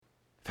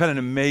had an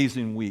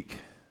amazing week.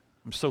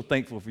 I'm so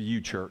thankful for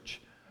you,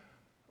 church.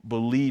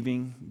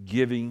 Believing,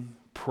 giving,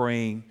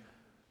 praying,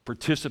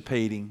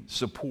 participating,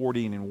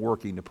 supporting, and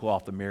working to pull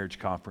off the marriage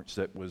conference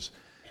that was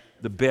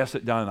the best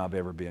that Don and I have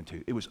ever been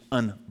to. It was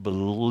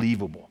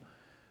unbelievable.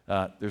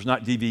 There's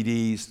not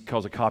DVDs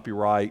because of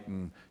copyright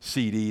and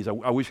CDs.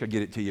 I wish I could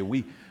get it to you.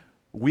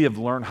 We have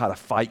learned how to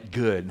fight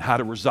good and how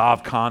to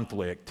resolve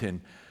conflict and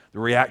the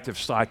reactive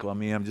cycle. I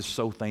mean, I'm just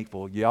so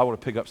thankful. Yeah, I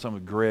want to pick up some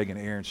of Greg and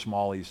Aaron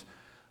Smalley's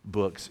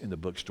books in the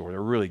bookstore.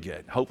 They're really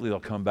good. Hopefully they'll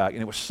come back.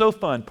 And it was so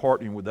fun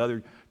partnering with the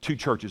other two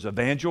churches,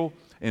 Evangel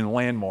and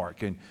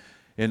Landmark.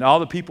 And all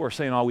the people are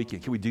saying all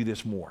weekend, can we do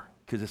this more?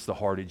 Because it's the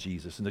heart of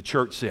Jesus. And the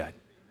church said,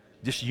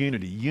 just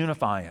unity,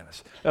 unifying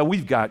us.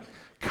 We've got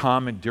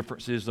common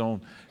differences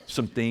on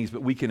some things,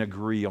 but we can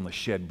agree on the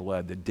shed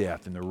blood, the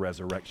death, and the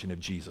resurrection of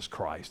Jesus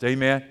Christ.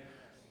 Amen?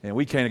 And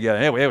we came together.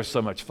 Anyway, it was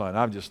so much fun.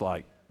 I'm just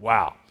like,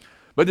 wow.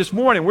 But this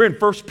morning, we're in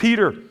 1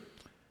 Peter.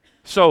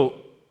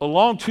 So,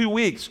 along 2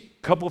 weeks,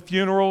 couple of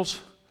funerals,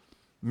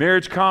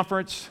 marriage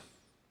conference,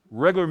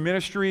 regular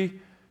ministry.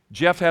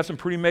 Jeff had some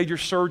pretty major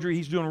surgery.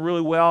 He's doing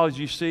really well, as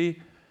you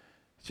see.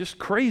 It's just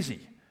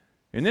crazy.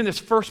 And then this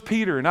 1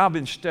 Peter, and I've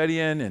been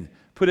studying and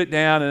put it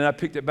down, and I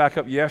picked it back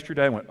up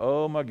yesterday and went,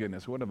 oh my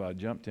goodness, what have I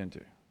jumped into?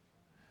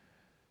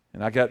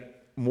 And I got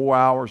more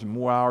hours and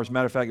more hours.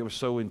 Matter of fact, it was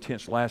so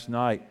intense last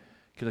night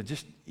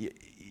because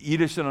you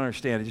just didn't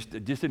understand.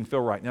 It just didn't feel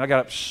right. And I got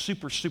up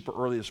super, super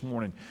early this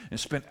morning and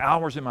spent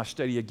hours in my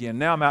study again.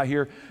 Now I'm out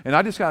here, and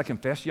I just got to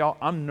confess, y'all,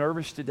 I'm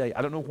nervous today.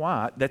 I don't know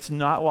why. That's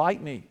not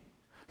like me.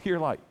 You're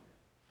like,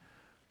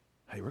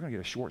 hey, we're going to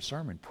get a short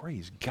sermon.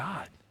 Praise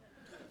God.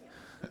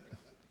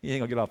 You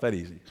ain't going to get off that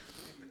easy.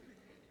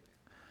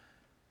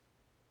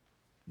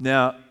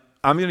 Now,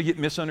 I'm going to get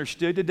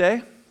misunderstood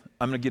today.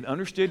 I'm going to get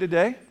understood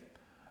today.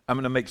 I'm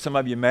going to make some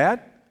of you mad.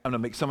 I'm going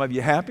to make some of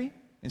you happy.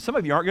 And some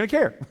of you aren't going to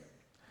care.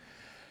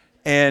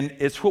 And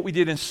it's what we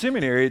did in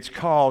seminary. It's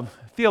called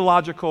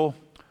theological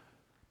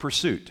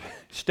pursuit,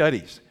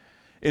 studies.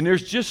 And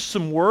there's just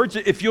some words.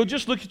 If you'll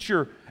just look at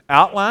your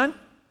outline,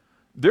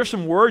 there's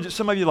some words that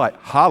some of you are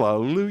like,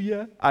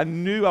 hallelujah. I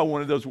knew I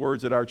wanted those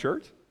words at our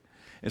church.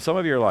 And some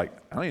of you are like,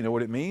 I don't even know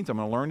what it means. I'm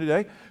going to learn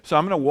today. So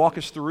I'm going to walk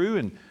us through,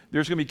 and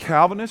there's going to be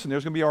Calvinists, and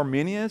there's going to be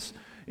Arminians,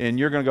 and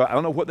you're going to go, I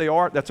don't know what they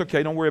are. That's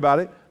okay. Don't worry about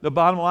it. The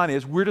bottom line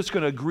is we're just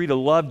going to agree to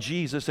love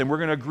Jesus, and we're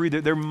going to agree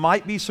that there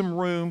might be some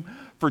room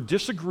for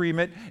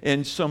disagreement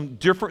and some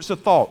difference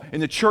of thought.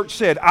 And the church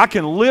said, I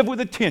can live with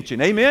the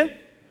tension. Amen?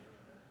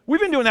 We've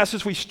been doing that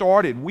since we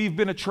started. We've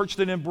been a church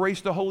that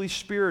embraced the Holy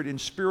Spirit and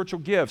spiritual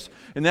gifts,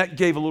 and that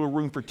gave a little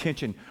room for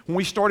tension. When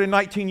we started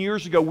 19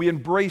 years ago, we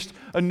embraced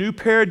a new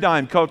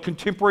paradigm called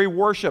contemporary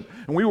worship,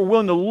 and we were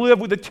willing to live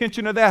with the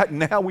tension of that, and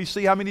now we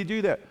see how many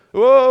do that.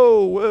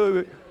 Whoa,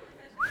 whoa.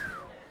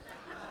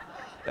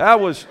 That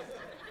was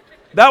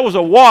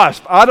a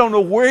wasp. I don't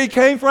know where he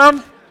came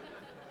from.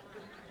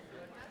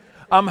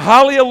 I'm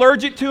highly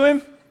allergic to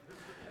him.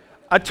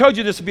 I told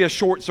you this would be a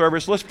short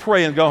service. Let's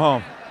pray and go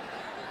home.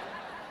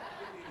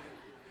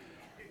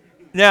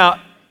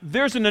 Now,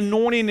 there's an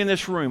anointing in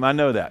this room. I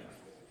know that.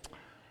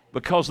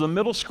 Because the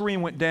middle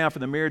screen went down for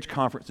the marriage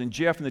conference, and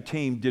Jeff and the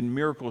team did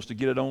miracles to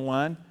get it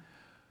online.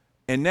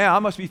 And now I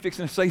must be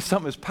fixing to say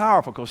something that's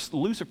powerful because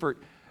Lucifer,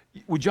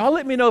 would y'all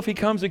let me know if he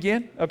comes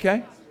again?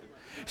 Okay?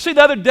 See,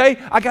 the other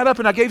day, I got up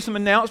and I gave some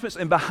announcements,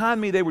 and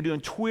behind me, they were doing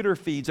Twitter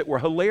feeds that were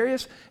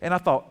hilarious, and I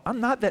thought, I'm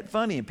not that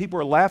funny, and people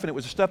were laughing. It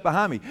was the stuff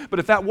behind me. But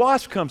if that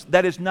wasp comes,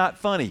 that is not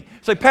funny.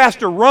 Say,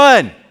 Pastor,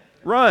 run,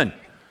 run.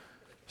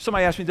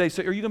 Somebody asked me today,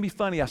 say, are you going to be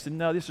funny? I said,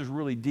 no, this is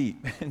really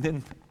deep. And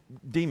then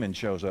demon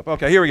shows up.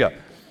 Okay, here we go.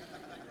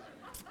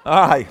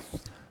 All right.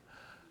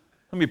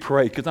 Let me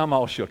pray, because I'm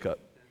all shook up.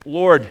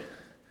 Lord,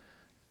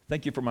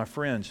 thank you for my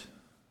friends.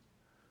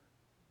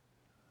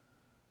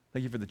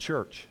 Thank you for the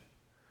church.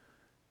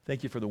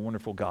 Thank you for the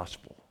wonderful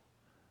gospel.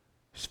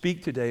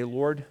 Speak today,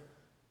 Lord.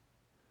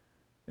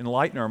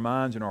 Enlighten our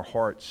minds and our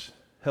hearts.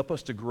 Help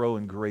us to grow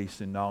in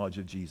grace and knowledge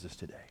of Jesus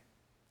today.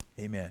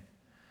 Amen.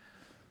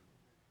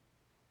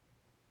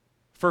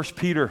 1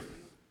 Peter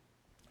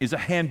is a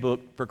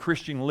handbook for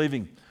Christian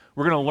living.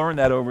 We're going to learn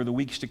that over the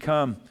weeks to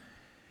come.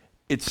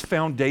 It's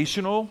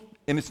foundational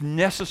and it's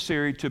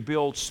necessary to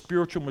build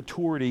spiritual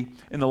maturity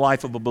in the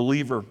life of a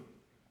believer.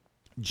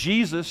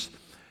 Jesus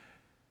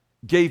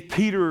gave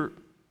Peter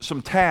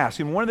some tasks,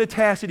 and one of the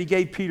tasks that he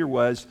gave Peter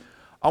was,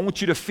 I want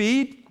you to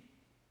feed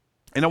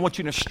and I want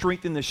you to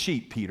strengthen the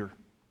sheep, Peter.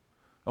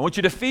 I want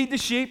you to feed the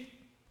sheep,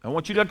 I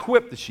want you to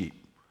equip the sheep,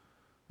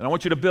 and I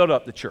want you to build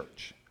up the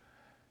church.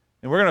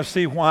 And we're going to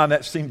see why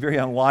that seemed very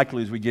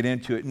unlikely as we get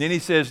into it. And then he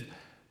says,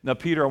 now,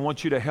 Peter, I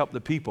want you to help the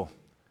people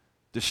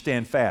to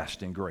stand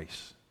fast in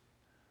grace.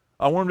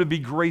 I want them to be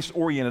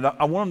grace-oriented.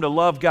 I want them to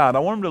love God. I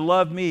want them to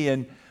love me.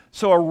 And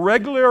so a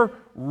regular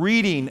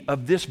reading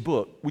of this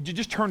book, would you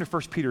just turn to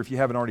 1 Peter if you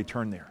haven't already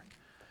turned there?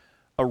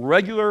 A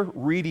regular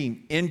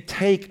reading,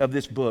 intake of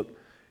this book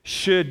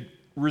should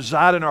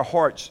reside in our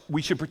hearts.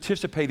 We should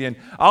participate in.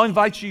 I'll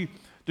invite you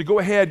to go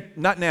ahead,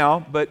 not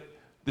now, but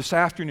this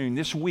afternoon,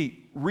 this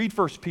week, read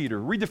 1 Peter,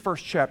 read the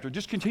first chapter.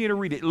 Just continue to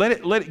read it. Let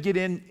it get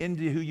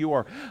into who you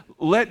are.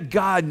 Let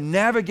God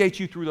navigate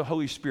you through the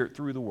Holy Spirit,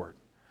 through the Word.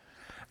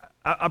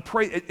 I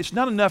pray, it's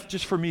not enough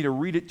just for me to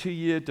read it to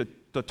you,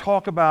 to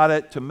talk about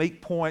it, to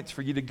make points,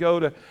 for you to go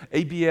to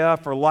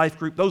ABF or Life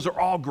Group. Those are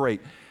all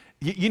great.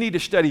 You need to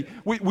study.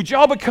 Would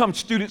y'all become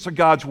students of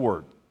God's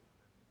Word?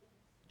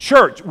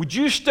 Church, would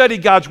you study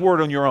God's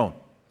Word on your own?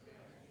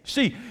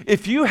 See,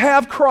 if you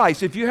have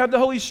Christ, if you have the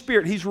Holy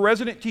Spirit, He's a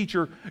resident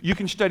teacher, you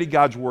can study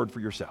God's Word for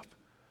yourself.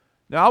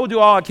 Now, I will do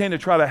all I can to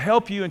try to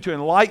help you and to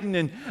enlighten,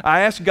 and I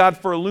ask God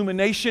for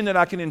illumination that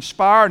I can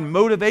inspire and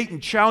motivate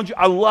and challenge you.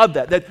 I love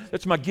that.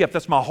 That's my gift.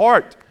 That's my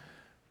heart.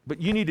 But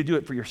you need to do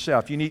it for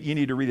yourself. You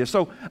need to read this.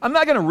 So I'm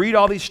not going to read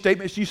all these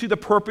statements. You see the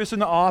purpose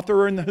and the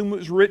author and whom it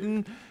was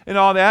written and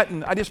all that.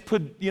 And I just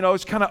put,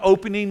 it's kind of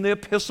opening the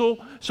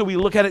epistle. So we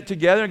look at it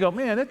together and go,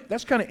 man,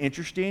 that's kind of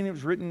interesting. It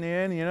was written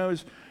in,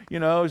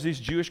 as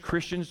these Jewish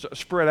Christians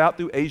spread out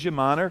through Asia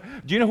Minor.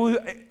 Do you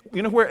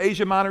know where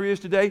Asia Minor is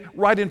today?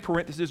 Right in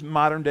parentheses,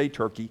 modern day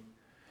Turkey.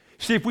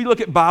 See, if we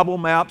look at Bible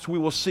maps, we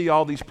will see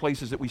all these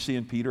places that we see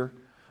in Peter.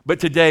 But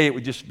today it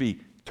would just be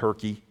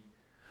Turkey.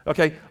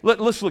 Okay,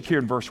 let's look here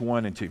in verse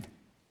 1 and 2.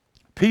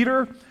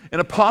 Peter, an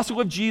apostle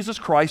of Jesus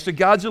Christ, to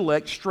God's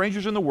elect,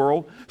 strangers in the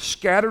world,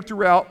 scattered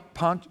throughout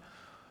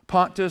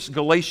Pontus,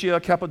 Galatia,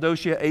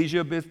 Cappadocia,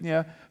 Asia,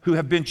 Bithynia, who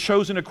have been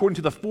chosen according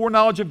to the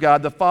foreknowledge of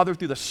God the Father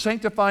through the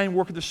sanctifying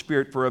work of the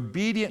Spirit for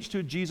obedience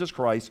to Jesus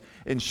Christ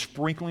and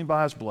sprinkling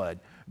by His blood.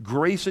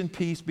 Grace and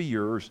peace be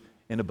yours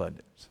in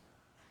abundance.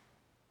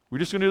 We're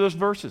just going to do those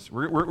verses.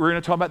 We're going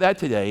to talk about that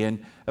today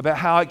and about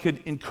how it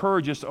could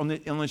encourage us on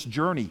this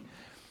journey.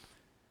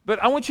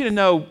 But I want you to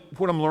know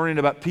what I'm learning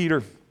about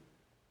Peter.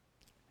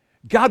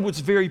 God was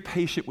very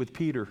patient with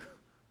Peter.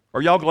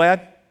 Are y'all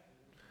glad?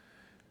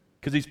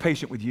 Because He's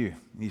patient with you,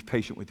 and He's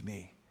patient with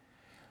me.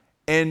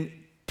 And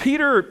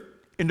Peter,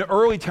 in the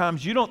early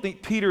times, you don't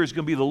think Peter is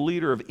going to be the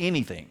leader of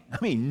anything. I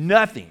mean,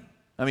 nothing.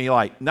 I mean,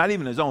 like, not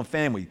even his own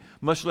family,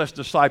 much less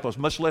disciples,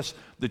 much less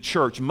the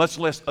church, much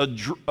less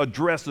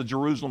address the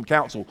Jerusalem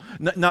council.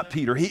 Not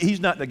Peter. He's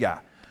not the guy.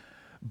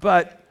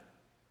 But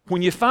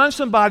when you find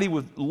somebody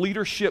with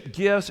leadership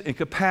gifts and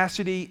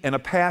capacity and a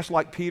past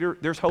like Peter,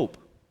 there's hope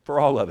for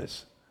all of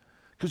us.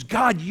 Because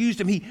God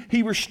used him.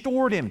 He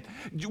restored him.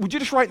 Would you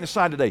just write in the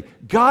side today,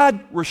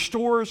 God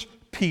restores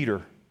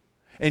Peter.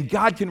 And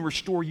God can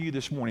restore you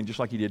this morning just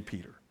like He did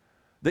Peter.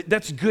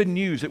 That's good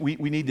news that we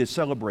need to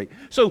celebrate.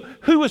 So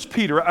who was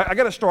Peter? I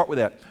got to start with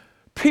that.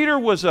 Peter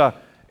was and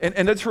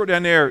let's write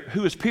down there,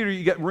 who is Peter?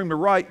 You got room to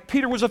write.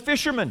 Peter was a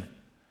fisherman.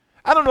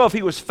 I don't know if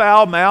he was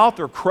foul-mouthed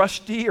or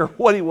crusty or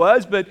what he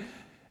was, but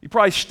he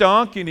probably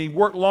stunk and he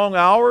worked long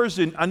hours,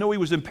 and I know he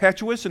was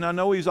impetuous, and I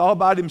know he was all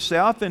about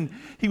himself, and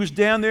he was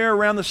down there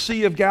around the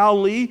Sea of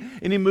Galilee,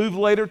 and he moved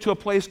later to a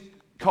place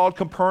called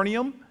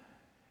Capernaum.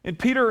 And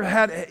Peter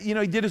he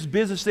did his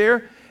business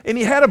there, and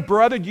he had a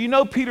brother. Do you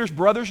know Peter's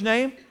brother's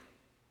name?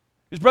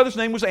 His brother's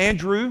name was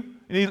Andrew,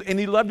 and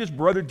he loved his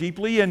brother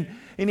deeply, and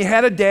he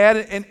had a dad,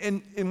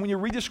 and when you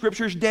read the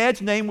scriptures, dad's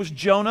name was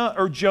Jonah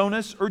or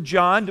Jonas or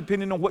John,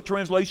 depending on what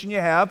translation you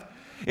have.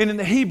 And in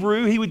the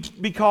Hebrew, he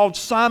would be called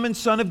Simon,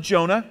 son of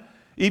Jonah.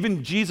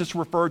 Even Jesus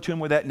referred to him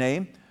with that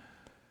name.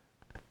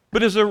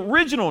 But his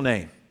original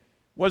name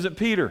wasn't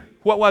Peter.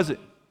 What was it?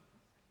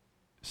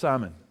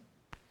 Simon.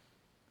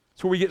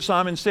 That's where we get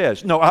Simon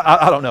Says. No,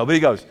 I don't know, but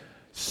he goes,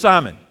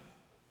 Simon.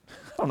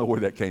 I don't know where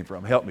that came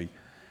from. Help me.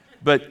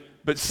 But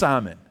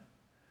Simon.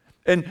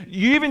 And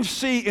you even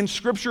see in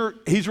Scripture,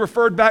 he's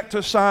referred back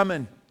to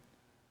Simon.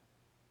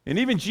 And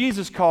even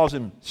Jesus calls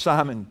him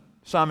Simon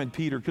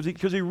Peter,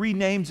 because he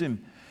renames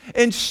him.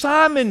 And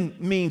Simon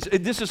means,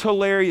 this is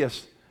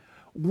hilarious,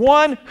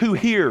 one who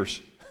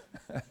hears.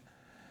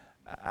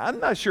 I'm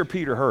not sure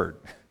Peter heard.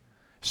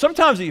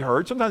 Sometimes he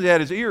heard. Sometimes he had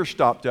his ears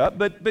stopped up,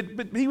 but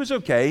he was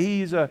okay.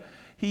 He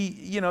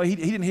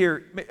didn't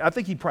hear. I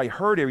think he probably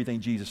heard everything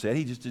Jesus said.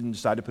 He just didn't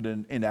decide to put it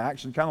into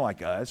action, kind of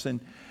like us.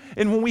 And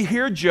when we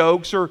hear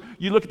jokes, or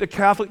you look at the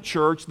Catholic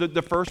Church,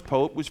 the first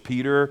pope was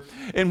Peter.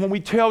 And when we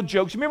tell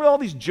jokes, remember all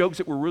these jokes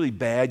that were really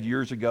bad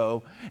years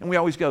ago? And we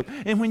always go,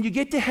 and when you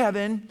get to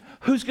heaven,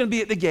 who's going to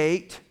be at the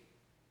gate?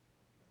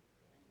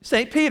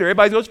 St. Peter.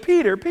 Everybody goes,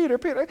 Peter.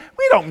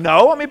 We don't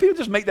know. I mean, people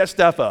just make that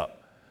stuff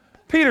up.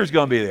 Peter's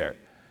going to be there.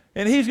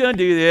 And he's going to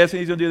do this, and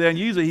he's going to do that. And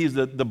usually he's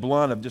the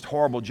blunt of just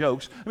horrible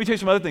jokes. Let me tell you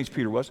some other things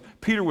Peter was.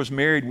 Peter was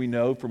married, we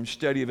know, from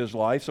study of his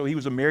life. So he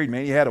was a married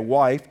man. He had a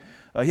wife.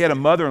 He had a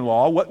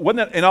mother-in-law. Wasn't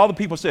that? And all the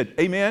people said,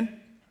 amen?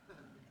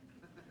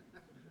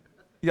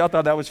 Y'all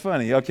thought that was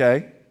funny.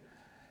 Okay.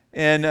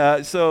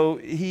 And so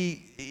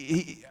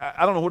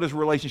I don't know what his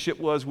relationship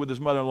was with his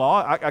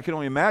mother-in-law. I can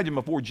only imagine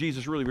before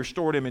Jesus really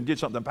restored him and did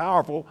something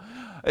powerful.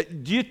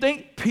 Do you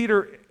think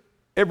Peter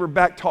ever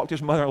back-talked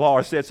his mother-in-law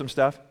or said some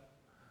stuff?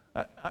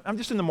 I'm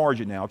just in the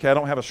margin now, okay? I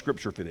don't have a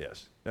scripture for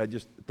this. I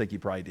just think he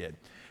probably did.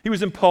 He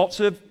was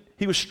impulsive.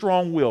 He was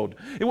strong-willed.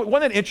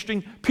 Wasn't that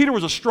interesting? Peter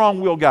was a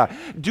strong-willed guy.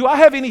 Do I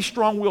have any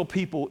strong-willed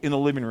people in the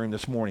living room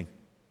this morning?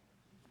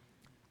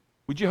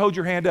 Would you hold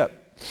your hand up?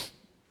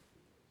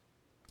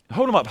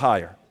 Hold them up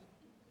higher.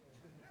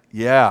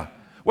 Yeah.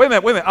 Wait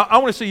a minute. I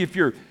want to see if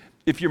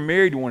you're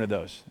married to one of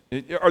those.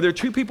 Are there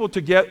two people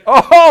together?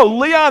 Oh,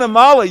 Leon and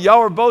Molly, y'all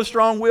are both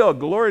strong-willed.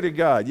 Glory to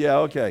God. Yeah,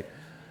 okay.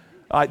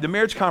 All right, the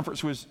marriage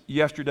conference was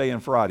yesterday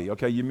and Friday.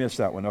 Okay, you missed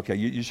that one. Okay,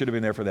 you should have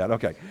been there for that.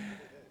 Okay.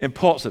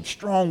 Impulsive,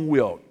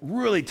 strong-willed,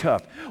 really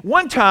tough.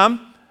 One time,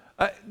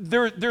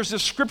 there's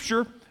this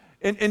scripture,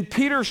 and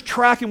Peter's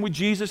tracking with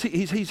Jesus.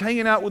 He's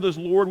hanging out with his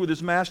Lord, with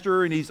his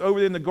master, and he's over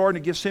there in the Garden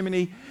of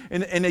Gethsemane,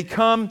 and they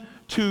come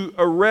to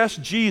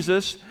arrest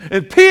Jesus.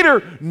 And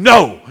Peter,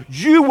 no,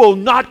 you will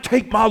not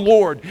take my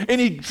Lord. And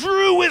he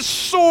drew his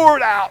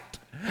sword out,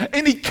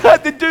 and he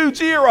cut the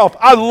dude's ear off.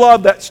 I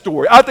love that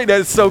story. I think that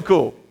is so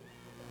cool.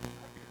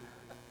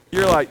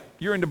 You're like,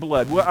 you're into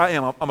blood. Well, I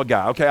am. I'm a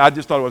guy, okay? I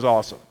just thought it was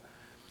awesome.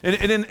 And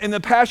in the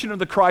Passion of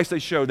the Christ, they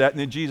showed that, and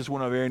then Jesus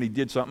went over there and he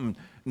did something,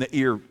 and the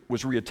ear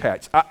was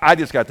reattached. I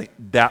just got to think,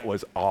 that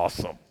was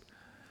awesome.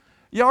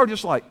 Y'all are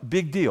just like,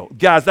 big deal.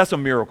 Guys, that's a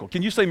miracle.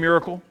 Can you say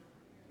miracle?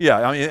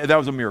 Yeah, I mean, that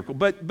was a miracle.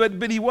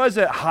 But he was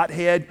that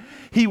hothead.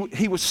 He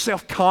was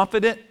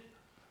self-confident,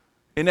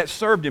 and that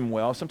served him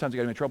well. Sometimes he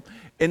got him in trouble.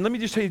 And let me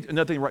just tell you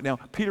another thing right now.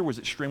 Peter was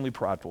extremely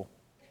prideful.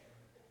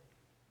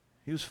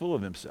 He was full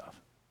of himself.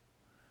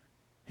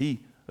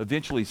 He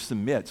eventually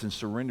submits and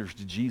surrenders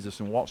to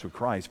Jesus and walks with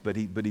Christ, but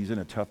he's in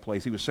a tough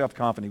place. He was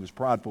self-confident. He was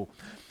prideful.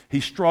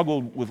 He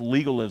struggled with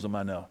legalism,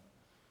 I know,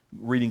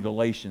 reading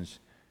Galatians.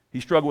 He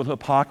struggled with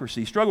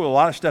hypocrisy. He struggled with a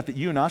lot of stuff that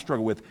you and I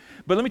struggle with.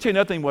 But let me tell you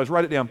another thing was,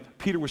 write it down,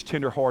 Peter was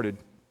tender-hearted.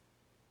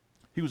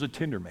 He was a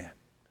tender man.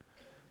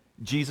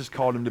 Jesus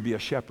called him to be a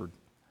shepherd.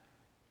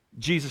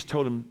 Jesus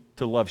told him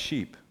to love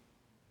sheep,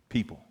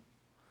 people.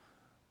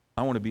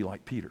 I want to be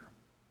like Peter.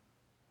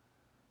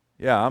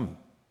 Yeah, I'm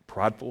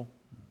prideful.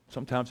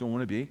 Sometimes I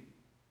want to be.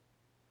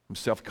 I'm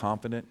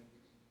self-confident.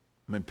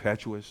 I'm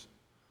impetuous.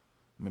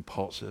 I'm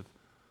impulsive.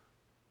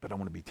 But I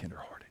want to be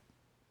tender-hearted.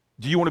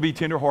 Do you want to be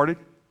tender-hearted?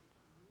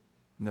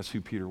 And that's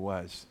who Peter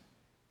was.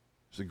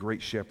 He was a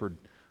great shepherd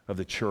of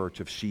the church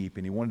of sheep,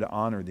 and he wanted to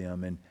honor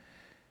them.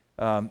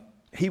 And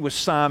he was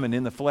Simon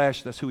in the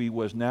flesh. That's who he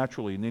was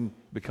naturally. And then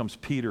becomes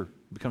Peter,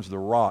 becomes the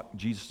rock.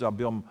 Jesus said, I'll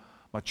build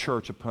my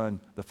church upon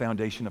the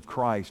foundation of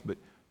Christ. But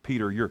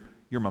Peter,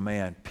 you're my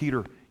man.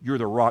 Peter, you're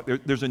the rock.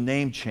 There's a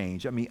name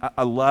change. I mean,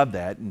 I love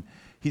that. And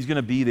he's going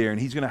to be there, and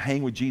he's going to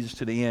hang with Jesus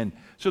to the end.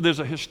 So there's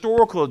a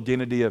historical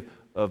identity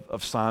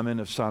of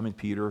Simon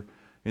Peter.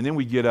 And then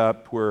we get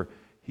up where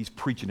he's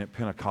preaching at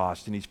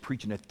Pentecost, and he's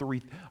preaching at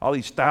all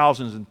these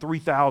thousands and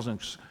 3,000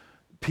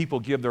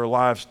 people give their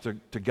lives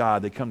to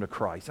God. They come to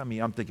Christ. I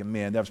mean, I'm thinking,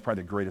 man, that was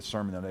probably the greatest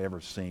sermon that I've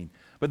ever seen.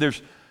 But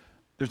there's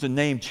a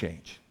name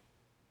change.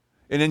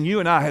 And in you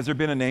and I, has there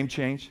been a name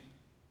change?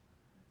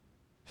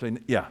 Say,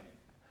 yeah.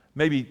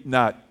 Maybe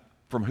not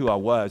from who I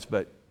was,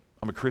 but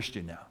I'm a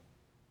Christian now.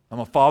 I'm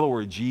a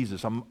follower of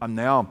Jesus. I'm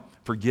now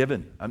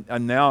forgiven.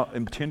 I'm now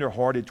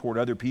tender-hearted toward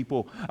other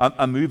people.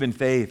 I move in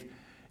faith.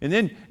 And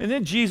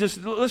then Jesus,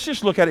 let's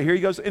just look at it here.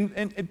 He goes,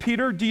 and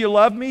Peter, do you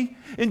love me?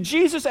 And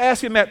Jesus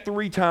asked him that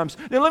 3 times.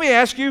 Now let me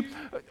ask you,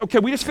 okay,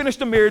 we just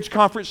finished a marriage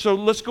conference, so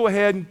let's go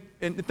ahead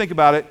and think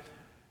about it.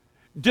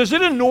 Does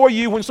it annoy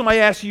you when somebody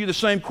asks you the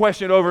same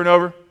question over and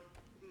over?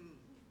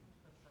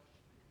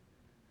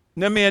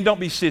 No, man, don't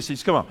be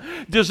sissies. Come on.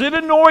 Does it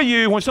annoy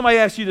you when somebody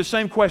asks you the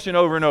same question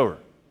over and over?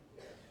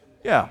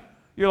 Yeah.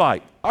 You're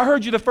like, I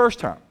heard you the first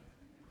time,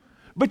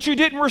 but you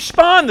didn't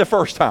respond the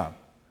first time.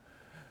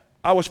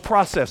 I was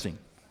processing.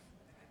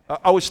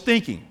 I was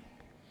thinking.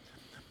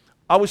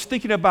 I was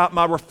thinking about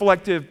my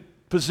reflective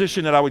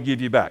position that I would give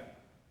you back.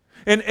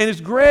 And as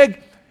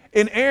Greg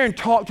and Aaron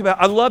talked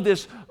about, I love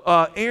this.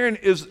 Aaron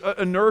is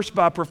a nurse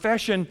by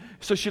profession,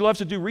 so she loves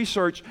to do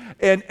research.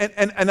 And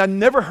I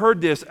never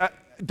heard this.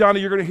 Donna,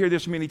 you're going to hear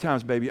this many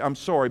times, baby. I'm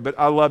sorry, but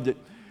I loved it.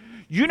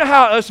 You know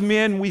how us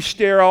men, we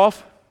stare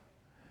off,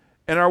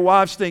 and our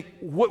wives think,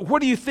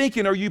 what are you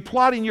thinking? Are you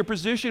plotting your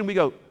position? And we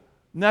go,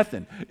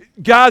 nothing.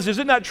 Guys, is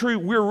it not true?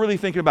 We're really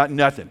thinking about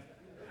nothing.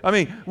 I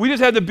mean, we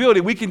just have the ability.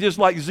 We can just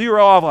like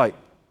zero off like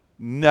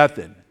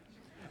nothing.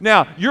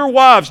 Now, your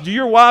wives, do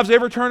your wives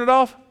ever turn it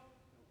off?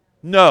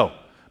 No.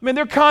 I mean,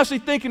 they're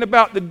constantly thinking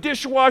about the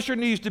dishwasher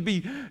needs to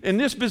be in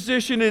this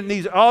position, and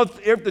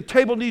the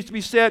table needs to be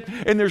set,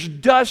 and there's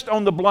dust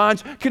on the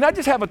blinds. Can I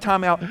just have a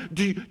timeout?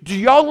 Do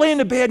y'all lay in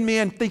the bed,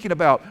 men, thinking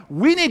about,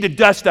 we need to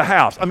dust the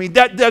house? I mean,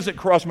 that doesn't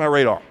cross my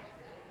radar.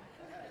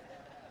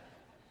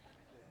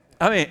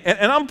 I mean,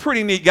 and I'm a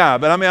pretty neat guy,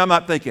 but I mean, I'm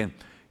not thinking,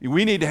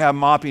 we need to have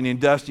mopping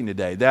and dusting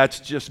today. That's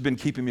just been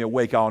keeping me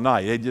awake all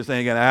night. It just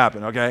ain't going to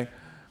happen, okay?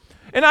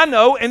 And I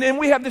know, and then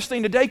we have this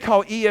thing today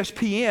called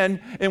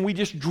ESPN, and we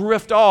just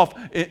drift off,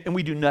 and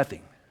we do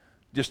nothing.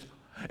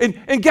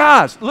 And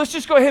guys, let's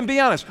just go ahead and be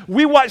honest.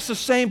 We watch the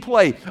same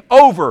play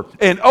over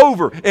and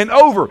over and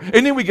over,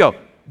 and then we go,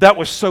 that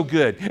was so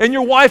good. And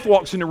your wife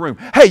walks in the room.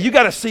 Hey, you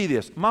got to see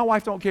this. My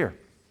wife don't care.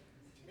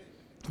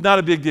 It's not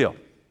a big deal.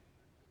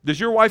 Does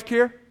your wife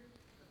care?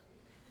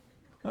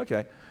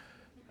 Okay.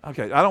 I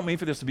don't mean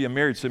for this to be a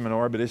marriage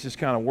seminar, but it's just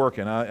kind of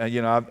working.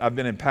 I've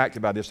been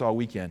impacted by this all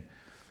weekend.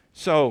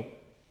 So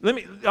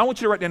I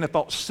want you to write down the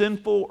thought,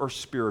 sinful or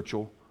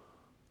spiritual.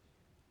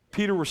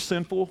 Peter was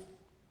sinful.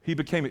 He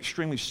became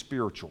extremely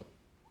spiritual.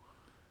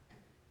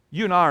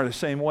 You and I are the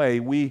same way.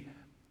 We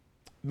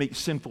make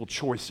sinful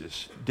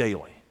choices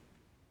daily.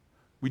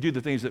 We do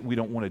the things that we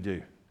don't want to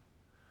do.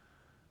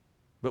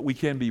 But we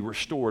can be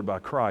restored by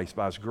Christ,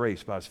 by His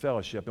grace, by His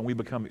fellowship, and we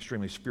become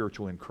extremely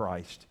spiritual in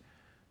Christ.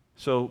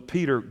 So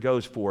Peter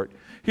goes for it.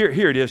 Here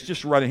it is,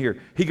 just right in here.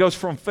 He goes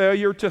from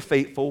failure to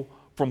faithful,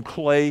 from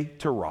clay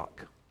to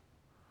rock.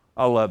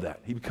 I love that.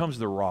 He becomes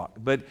the rock.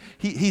 But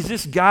he's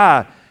this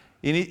guy,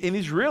 and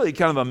he's really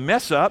kind of a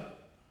mess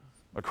up,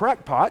 a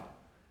crackpot,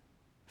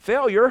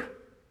 failure,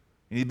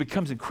 and he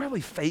becomes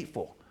incredibly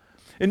faithful.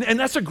 And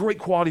that's a great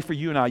quality for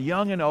you and I,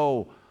 young and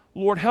old.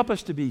 Lord, help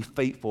us to be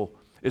faithful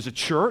as a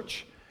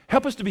church.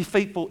 Help us to be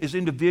faithful as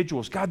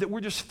individuals. God, that we're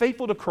just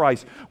faithful to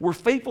Christ. We're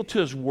faithful to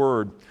His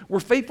Word.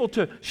 We're faithful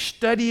to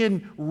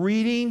studying,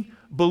 reading,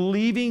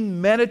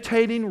 believing,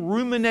 meditating,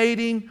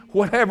 ruminating,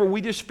 whatever.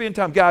 We just spend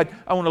time. God,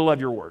 I want to love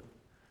Your Word.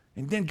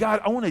 And then, God,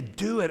 I want to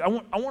do it. I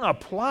want to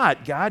apply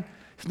it, God.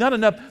 It's not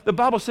enough. The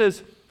Bible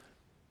says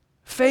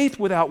faith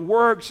without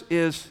works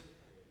is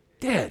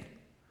dead.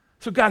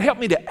 So, God, help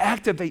me to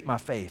activate my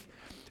faith.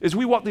 As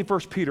we walk through 1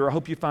 Peter, I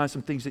hope you find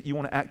some things that you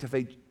want to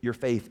activate your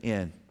faith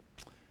in.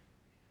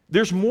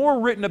 There's more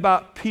written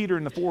about Peter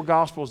in the 4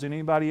 Gospels than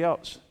anybody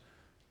else.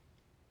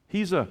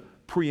 He's a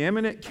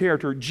preeminent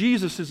character.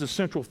 Jesus is a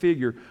central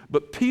figure,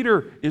 but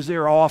Peter is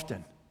there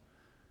often.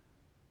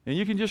 And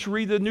you can just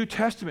read the New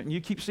Testament and you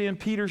keep seeing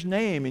Peter's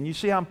name and you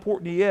see how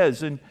important he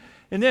is. And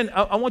then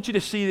I want you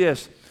to see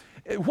this.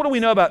 What do we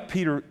know about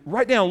Peter?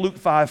 Write down Luke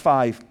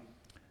 5:5.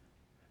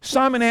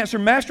 Simon answered,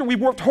 Master, we've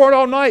worked hard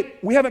all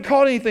night. We haven't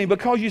caught anything.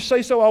 Because you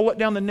say so, I'll let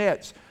down the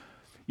nets.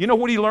 You know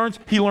what he learns?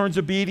 He learns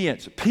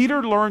obedience.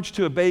 Peter learns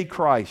to obey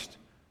Christ.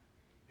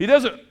 He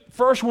doesn't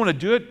first want to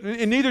do it,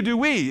 and neither do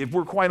we, if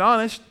we're quite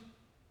honest.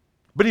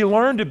 But he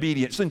learned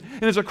obedience. And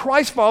as a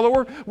Christ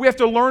follower, we have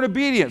to learn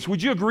obedience.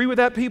 Would you agree with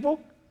that,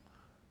 people?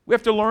 We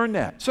have to learn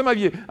that. Some of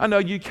you, I know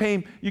you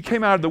came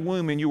out of the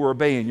womb and you were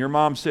obeying. Your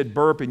mom said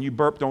burp and you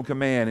burped on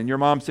command. And your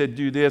mom said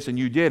do this and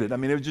you did it. I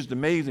mean, it was just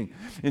amazing.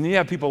 And you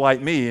have people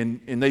like me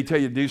and they tell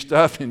you to do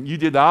stuff and you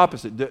did the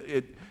opposite.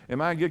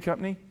 Am I in good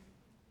company?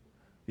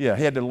 Yeah,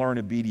 he had to learn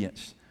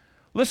obedience.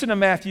 Listen to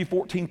Matthew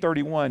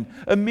 14:31.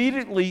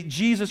 Immediately,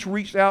 Jesus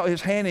reached out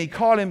his hand and he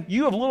caught him.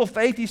 You have little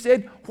faith, he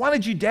said. Why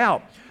did you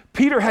doubt?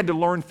 Peter had to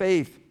learn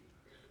faith.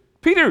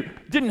 Peter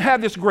didn't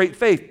have this great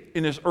faith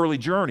in his early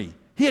journey.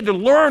 He had to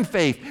learn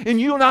faith. And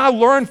you and I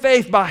learn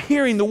faith by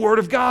hearing the Word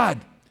of God.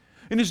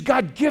 And as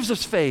God gives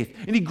us faith,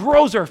 and He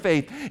grows our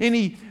faith, and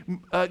He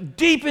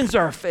deepens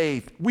our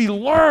faith, we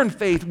learn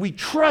faith, we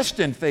trust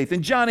in faith.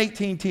 In John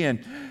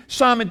 18:10,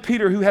 Simon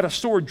Peter, who had a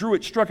sword, drew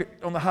it, struck it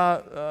on the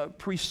high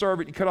priest's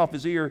servant, and cut off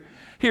his ear.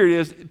 Here it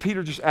is.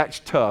 Peter just acts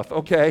tough,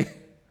 okay?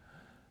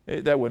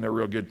 That wasn't a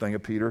real good thing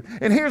of Peter.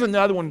 And here's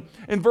another one.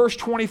 In verse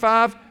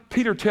 25,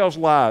 Peter tells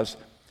lies.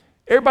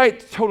 Everybody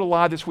told a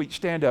lie this week,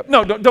 stand up.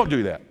 No, don't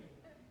do that.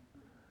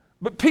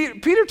 But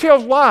Peter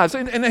tells lies,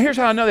 and here's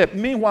how I know that.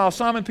 Meanwhile,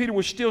 Simon Peter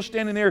was still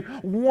standing there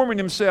warming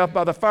himself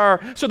by the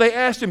fire. So they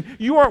asked him,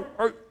 you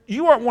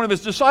aren't one of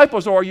his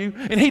disciples, are you?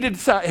 And he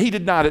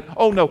denied it.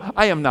 Oh, no,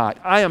 I am not.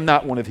 I am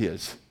not one of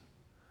his.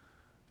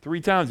 3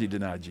 times he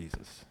denied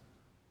Jesus.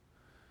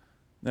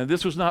 Now,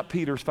 this was not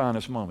Peter's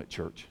finest moment,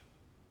 church.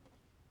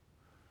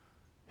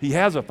 He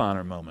has a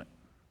finer moment.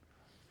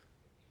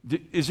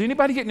 Is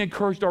anybody getting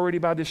encouraged already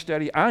by this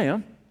study? I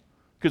am.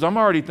 Because I'm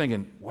already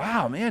thinking,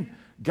 wow, man,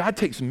 God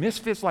takes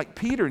misfits like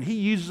Peter and He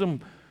uses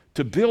them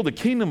to build the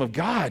kingdom of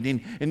God.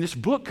 And this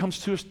book comes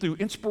to us through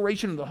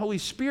inspiration of the Holy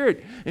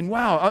Spirit. And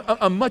wow,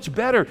 I'm much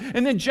better.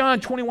 And then John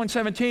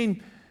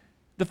 21:17,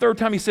 the third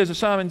time he says to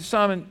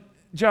Simon,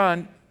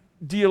 John,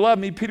 do you love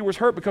me? Peter was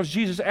hurt because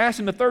Jesus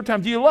asked him the third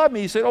time, do you love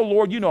me? He said, oh,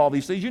 Lord, you know all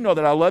these things. You know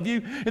that I love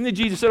you. And then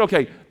Jesus said,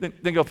 okay,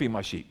 then go feed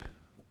my sheep.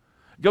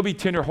 Go be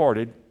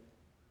tenderhearted.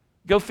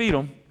 Go feed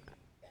them,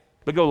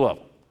 but go love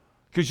them.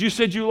 Because you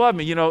said you love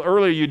me. You know,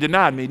 earlier you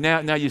denied me.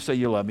 Now you say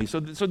you love me. So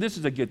this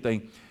is a good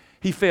thing.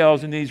 He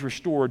fails and then he's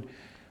restored.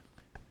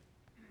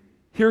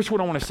 Here's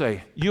what I want to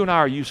say. You and I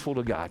are useful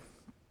to God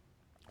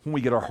when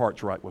we get our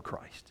hearts right with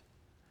Christ.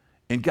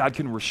 And God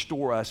can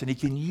restore us and He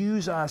can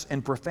use us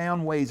in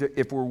profound ways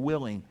if we're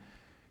willing.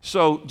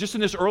 So just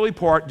in this early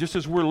part, just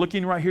as we're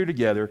looking right here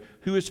together,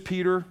 who is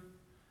Peter?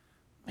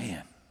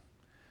 Man,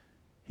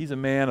 he's a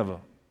man of a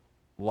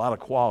lot of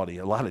quality,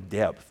 a lot of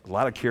depth, a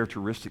lot of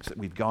characteristics that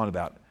we've gone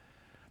about.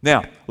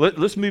 Now,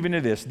 let's move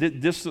into this.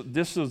 This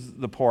is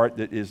the part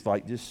that is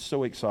like just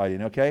so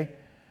exciting, okay?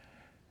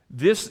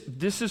 This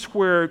is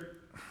where,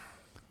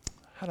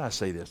 how do I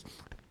say this?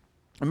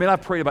 I mean,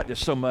 I've prayed about this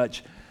so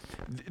much.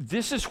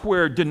 This is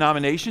where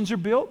denominations are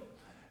built.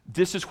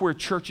 This is where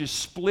churches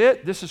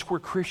split. This is where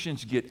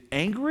Christians get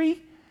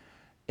angry.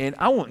 And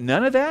I want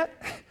none of that.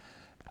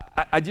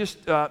 I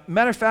just,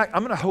 matter of fact,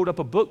 I'm going to hold up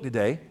a book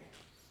today.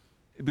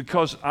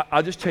 Because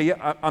I'll just tell you,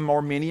 I'm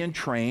Arminian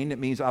trained. It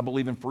means I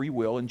believe in free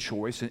will and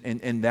choice,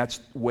 and that's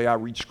the way I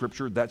read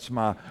Scripture. That's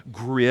my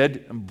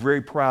grid. I'm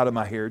very proud of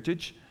my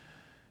heritage.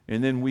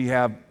 And then we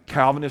have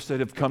Calvinists that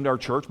have come to our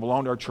church,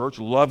 belong to our church,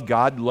 love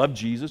God, love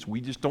Jesus.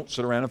 We just don't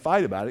sit around and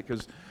fight about it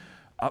because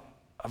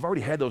I've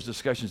already had those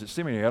discussions at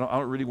seminary. I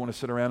don't really want to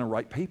sit around and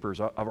write papers.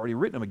 I've already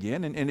written them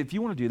again. And if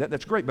you want to do that,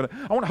 that's great. But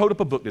I want to hold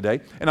up a book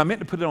today. And I meant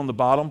to put it on the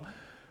bottom,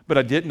 but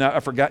I didn't. I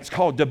forgot. It's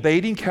called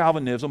Debating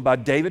Calvinism by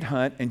David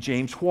Hunt and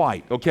James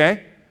White.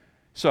 Okay?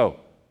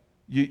 So,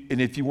 and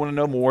if you want to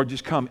know more,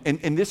 just come.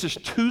 And this is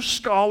two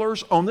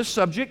scholars on the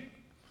subject.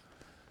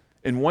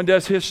 And one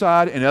does his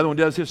side, and the other one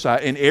does his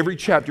side. And every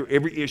chapter,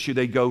 every issue,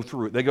 they go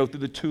through it. They go through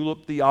the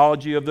tulip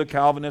theology of the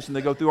Calvinists, and they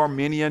go through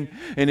Arminian,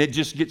 and it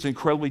just gets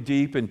incredibly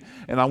deep. And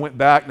I went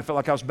back, and I felt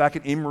like I was back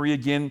at Emory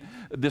again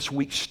this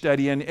week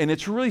studying, and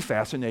it's really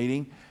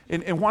fascinating.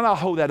 And why do I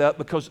hold that up?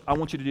 Because I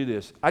want you to do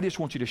this. I just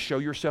want you to show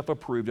yourself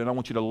approved, and I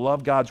want you to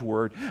love God's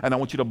Word, and I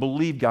want you to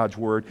believe God's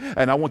Word,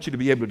 and I want you to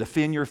be able to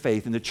defend your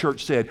faith. And the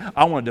church said,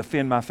 I want to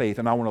defend my faith,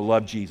 and I want to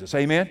love Jesus.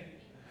 Amen?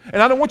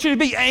 And I don't want you to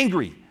be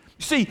angry.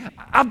 See,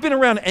 I've been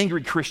around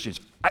angry Christians.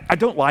 I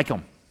don't like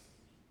them.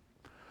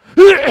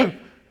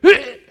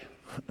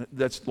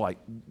 That's like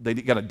they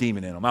got a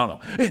demon in them. I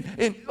don't know.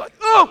 And like,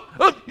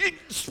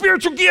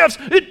 spiritual gifts.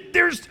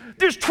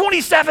 There's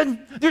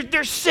 27.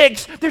 There's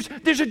 6.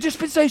 There's a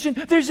dispensation.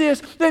 There's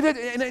this.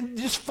 And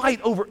just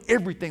fight over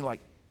everything.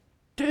 Like,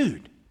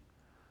 dude,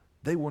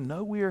 they will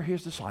know we are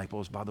His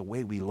disciples by the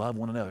way we love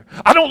one another.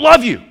 I don't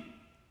love you.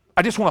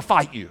 I just want to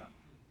fight you.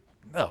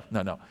 No.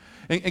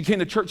 And can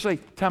the church say,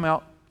 time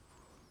out?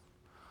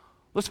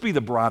 Let's be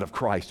the bride of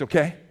Christ,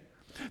 okay?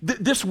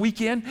 This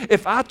weekend,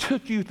 if I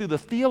took you through the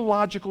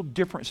theological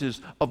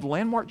differences of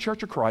Landmark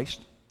Church of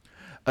Christ,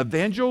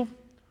 Evangel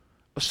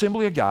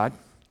Assembly of God,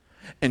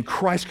 and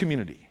Christ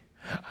Community,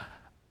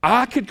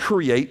 I could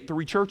create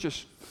 3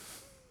 churches.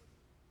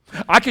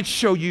 I could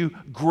show you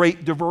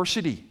great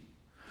diversity.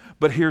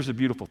 But here's the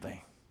beautiful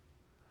thing.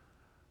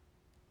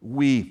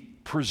 We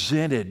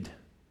presented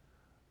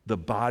the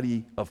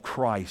body of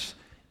Christ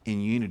in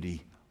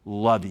unity,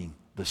 loving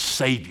the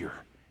Savior.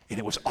 And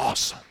it was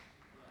awesome.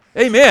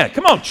 Amen.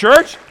 Come on,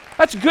 church.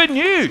 That's good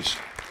news.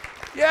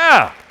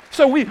 Yeah.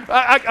 So I'm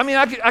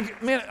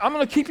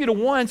going to keep you to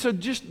 1, so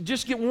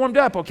just get warmed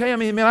up, okay?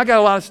 I got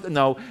a lot of stuff.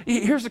 No,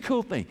 here's the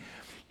cool thing.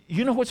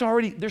 You know what's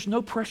already, there's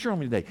no pressure on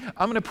me today.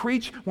 I'm going to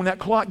preach when that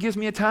clock gives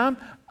me a time.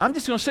 I'm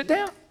just going to sit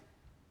down.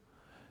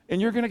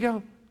 And you're going to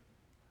go,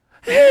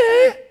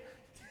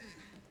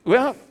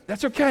 Well,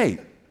 that's okay.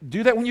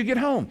 Do that when you get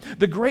home.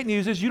 The great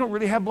news is you don't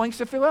really have blanks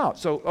to fill out.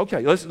 So, okay,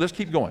 let's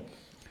keep going.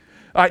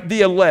 All right,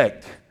 the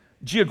elect,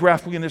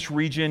 geographically in this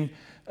region,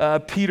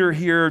 Peter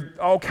here,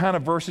 all kind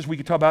of verses, we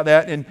could talk about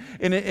that. And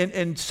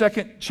in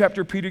second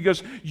chapter, Peter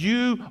goes,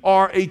 you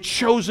are a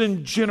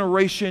chosen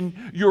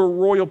generation, you're a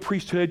royal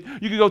priesthood.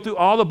 You could go through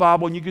all the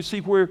Bible and you could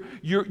see where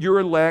you're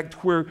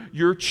elect, where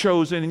you're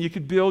chosen, and you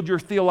could build your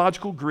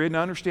theological grid, and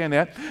I understand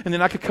that. And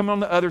then I could come on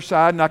the other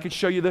side and I could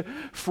show you the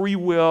free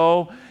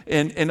will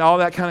and all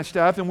that kind of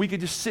stuff, and we could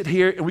just sit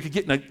here and we could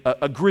get in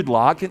a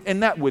gridlock,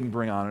 and that wouldn't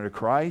bring honor to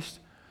Christ.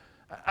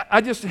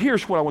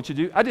 Here's what I want you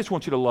to do. I just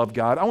want you to love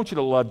God. I want you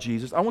to love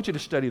Jesus. I want you to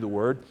study the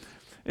Word.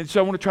 And so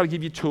I want to try to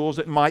give you tools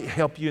that might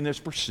help you in this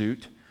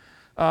pursuit.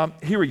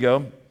 Here we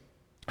go.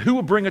 Who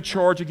will bring a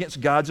charge against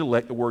God's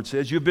elect, the Word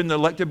says. You've been the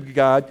elect of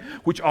God,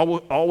 which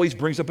always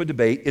brings up a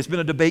debate. It's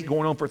been a debate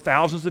going on for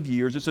thousands of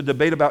years. It's a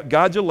debate about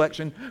God's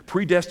election,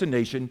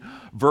 predestination,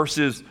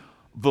 versus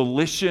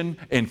volition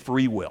and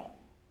free will.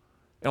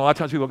 And a lot of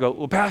times people go,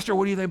 well, Pastor,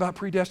 what do you think about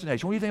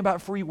predestination? What do you think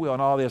about free will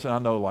and all this? And I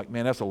know, like,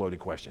 man, that's a loaded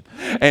question.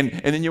 And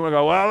then you want to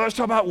go, well, let's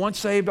talk about once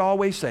saved,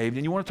 always saved.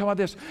 And you want to talk about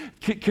this.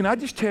 Can I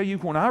just tell you,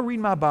 when I read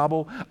my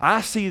Bible,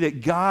 I see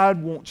that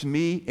God wants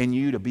me and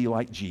you to be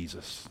like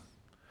Jesus.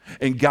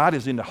 And God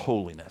is into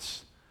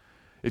holiness.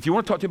 If you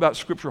want to talk to me about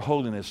scriptural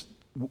holiness,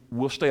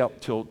 we'll stay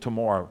up till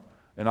tomorrow.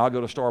 And I'll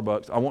go to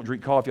Starbucks. I won't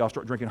drink coffee. I'll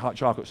start drinking hot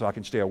chocolate so I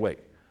can stay awake.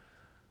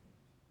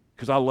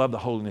 Because I love the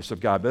holiness of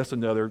God. But that's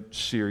another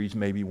series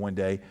maybe one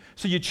day.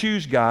 So you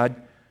choose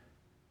God.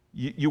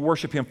 You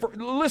worship Him.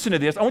 Listen to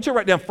this. I want you to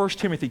write down 1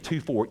 Timothy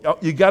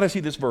 2:4. You got to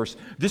see this verse.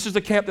 This is the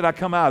camp that I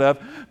come out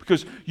of,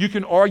 because you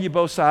can argue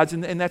both sides,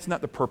 and that's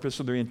not the purpose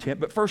of their intent.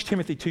 But 1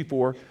 Timothy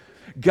 2:4,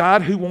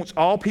 God who wants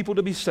all people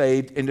to be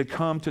saved and to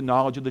come to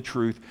knowledge of the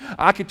truth.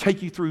 I could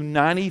take you through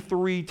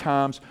 93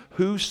 times,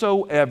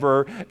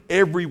 whosoever,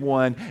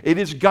 everyone. It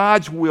is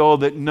God's will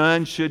that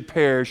none should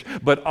perish,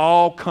 but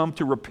all come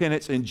to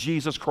repentance in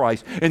Jesus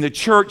Christ. And the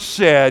church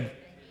said,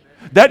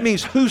 that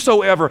means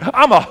whosoever.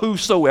 I'm a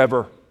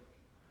whosoever,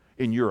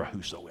 and you're a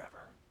whosoever.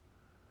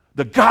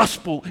 The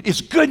gospel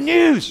is good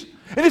news,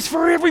 and it's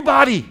for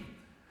everybody.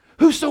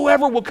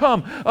 Whosoever will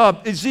come.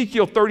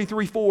 Ezekiel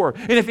 33:4.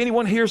 And if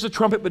anyone hears the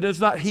trumpet but does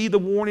not heed the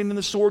warning, and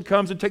the sword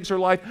comes and takes their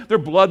life, their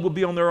blood will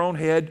be on their own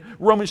head.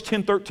 Romans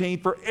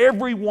 10:13. For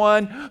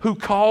everyone who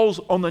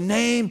calls on the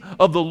name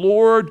of the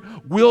Lord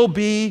will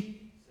be.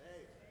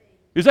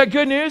 Is that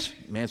good news?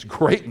 Man, it's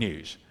great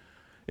news.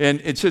 And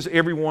it says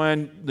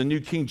everyone, the New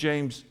King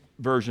James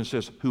Version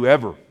says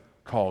whoever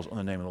calls on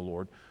the name of the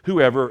Lord.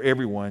 Whoever,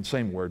 everyone,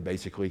 same word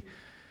basically.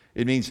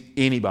 It means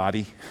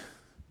anybody.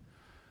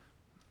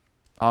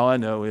 All I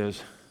know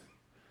is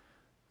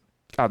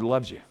God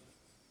loves you.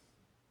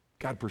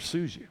 God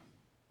pursues you.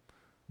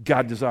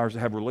 God desires to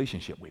have a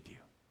relationship with you.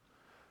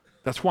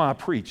 That's why I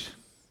preach.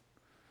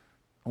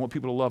 I want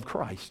people to love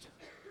Christ.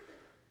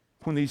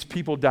 When these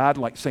people died,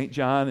 like St.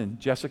 John and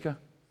Jessica,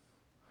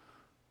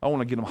 I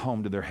want to get them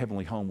home to their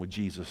heavenly home with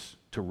Jesus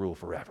to rule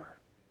forever.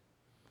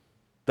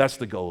 That's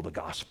the goal of the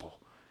gospel,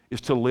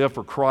 is to live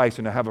for Christ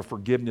and to have a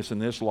forgiveness in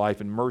this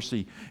life and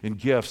mercy and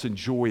gifts and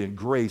joy and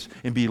grace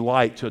and be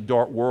light to a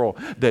dark world,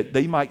 that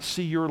they might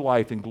see your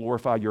life and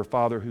glorify your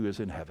Father who is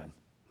in heaven.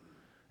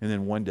 And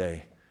then one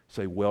day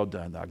say, well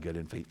done, thou good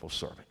and faithful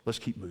servant. Let's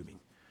keep moving.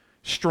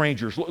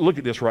 Strangers, look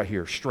at this right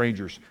here,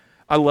 strangers.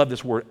 I love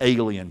this word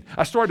alien.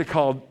 I started to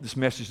call this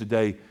message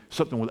today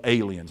something with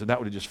aliens, and that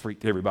would have just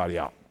freaked everybody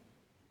out.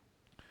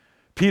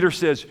 Peter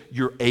says,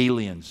 you're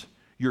aliens,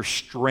 you're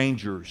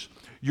strangers,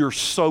 you're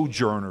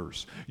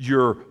sojourners,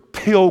 you're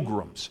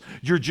pilgrims,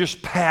 you're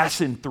just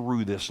passing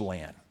through this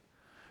land.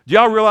 Do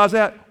y'all realize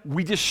that?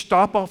 We just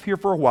stop off here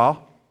for a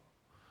while,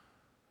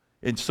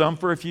 and some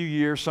for a few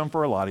years, some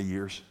for a lot of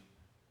years,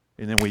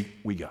 and then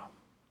we go.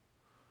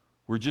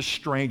 We're just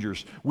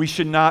strangers. We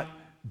should not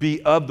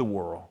be of the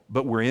world,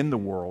 but we're in the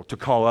world to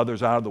call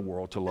others out of the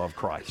world to love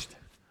Christ.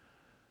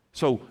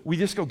 So we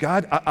just go,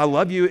 God, I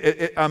love you.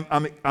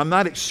 I'm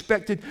not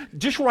expected.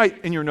 Just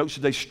write in your notes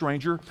today,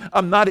 stranger.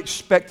 I'm not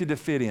expected to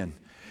fit in.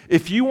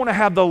 If you want to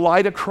have the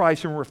light of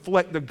Christ and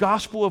reflect the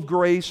gospel of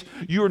grace,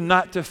 you're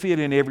not to fit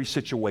in every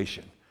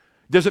situation.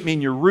 Doesn't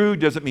mean you're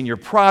rude. Doesn't mean you're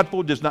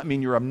prideful. Does not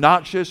mean you're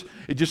obnoxious.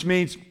 It just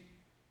means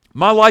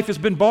my life has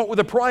been bought with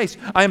a price.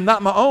 I am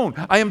not my own.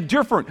 I am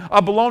different. I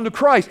belong to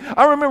Christ.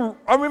 I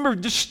remember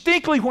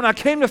distinctly when I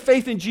came to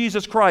faith in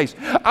Jesus Christ,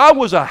 I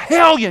was a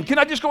hellion. Can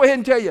I just go ahead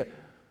and tell you?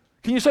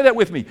 Can you say that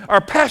with me? Our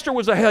pastor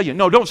was a hellion.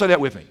 No, don't say that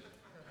with me.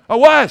 I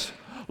was.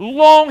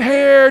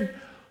 Long-haired,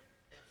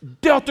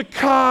 Delta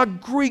Chi,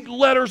 Greek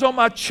letters on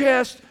my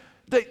chest.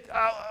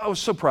 I was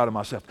so proud of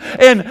myself.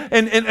 And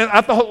I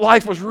thought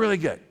life was really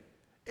good.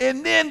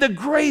 And then the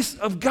grace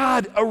of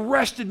God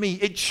arrested me.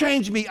 It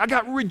changed me. I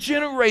got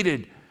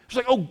regenerated. It's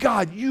like, oh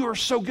God, you are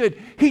so good.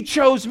 He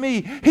chose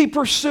me. He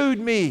pursued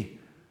me.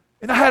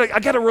 And I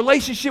got a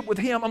relationship with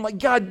Him. I'm like,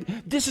 God,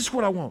 this is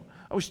what I want.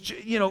 I was,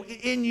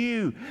 in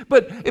you.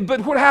 But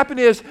what happened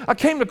is I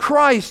came to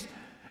Christ,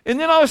 and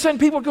then all of a sudden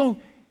people go,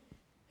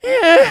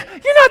 yeah,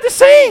 you're not the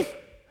same.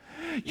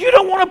 You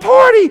don't want to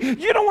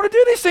party. You don't want to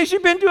do these things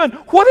you've been doing.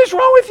 What is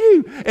wrong with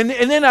you? And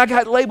then I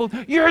got labeled,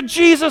 you're a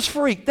Jesus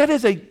freak. That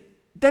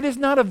is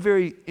not a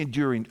very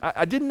enduring.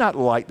 I did not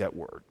like that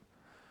word.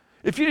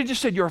 If you had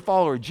just said you're a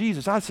follower of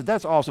Jesus, I said,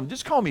 that's awesome.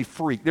 Just call me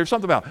freak. There's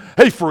something about,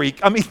 hey, freak.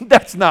 I mean,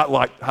 that's not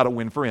like how to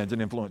win friends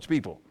and influence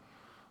people.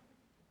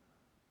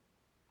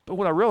 But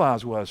what I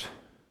realized was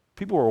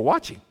people were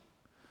watching.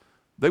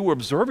 They were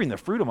observing the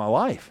fruit of my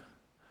life.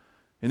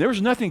 And there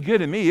was nothing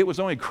good in me. It was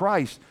only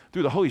Christ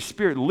through the Holy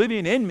Spirit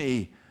living in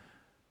me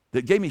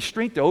that gave me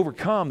strength to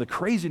overcome the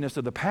craziness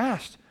of the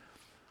past.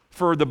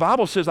 For the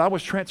Bible says I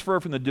was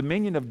transferred from the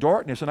dominion of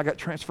darkness and I got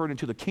transferred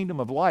into the kingdom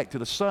of light to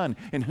the Son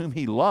in whom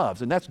He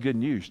loves. And that's good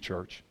news,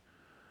 church.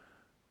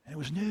 And it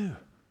was new.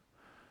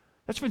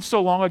 That's been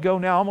so long ago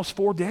now, almost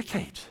 4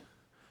 decades.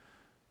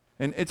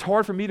 And it's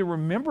hard for me to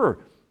remember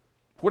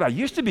what I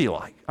used to be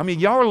like. I mean,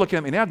 y'all are looking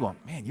at me now going,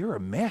 man, you're a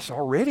mess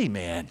already,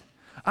 man.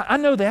 I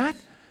know that.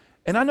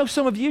 And I know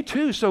some of you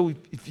too. So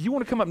if you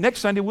want to come up next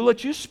Sunday, we'll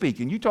let you speak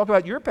and you talk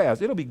about your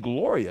past. It'll be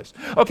glorious.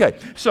 Okay,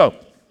 so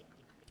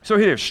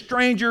here,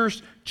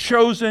 strangers,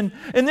 chosen.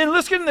 And then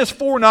let's get into this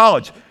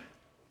foreknowledge.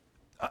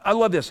 I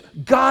love this.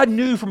 God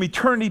knew from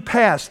eternity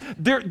past.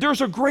 There's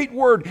a great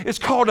word. It's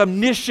called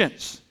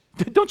omniscience.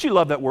 Don't you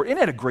love that word? Isn't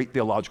that a great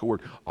theological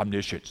word?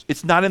 Omniscience.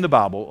 It's not in the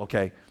Bible,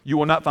 okay? You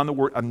will not find the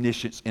word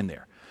omniscience in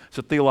there. It's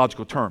a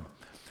theological term.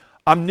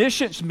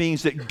 Omniscience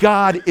means that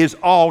God is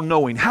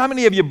all-knowing. How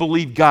many of you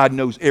believe God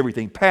knows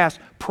everything, past,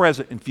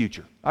 present, and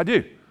future? I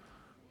do.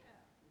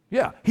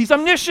 Yeah, He's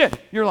omniscient.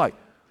 You're like,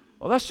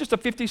 well, that's just a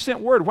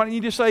 50-cent word. Why don't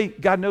you just say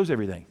God knows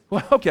everything?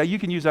 Well, okay, you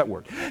can use that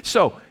word.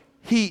 So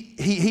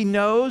He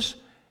knows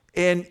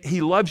and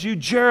He loves you.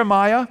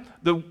 Jeremiah,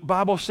 the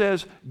Bible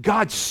says,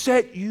 God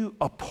set you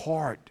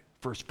apart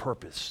for His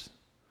purpose.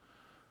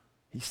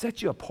 He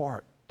set you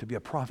apart to be a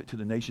prophet to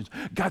the nations.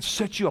 God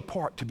set you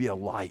apart to be a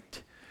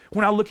light.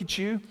 When I look at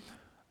you,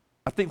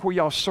 I think where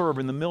y'all serve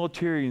in the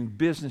military and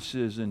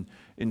businesses and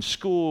in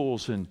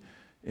schools and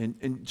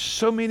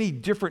so many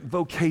different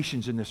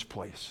vocations in this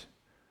place.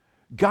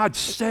 God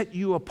set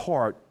you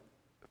apart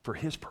for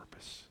His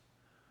purpose,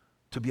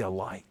 to be a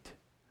light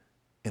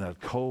in a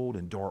cold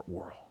and dark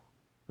world.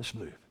 Let's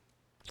move.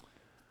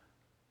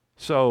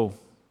 So,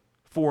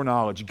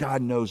 foreknowledge,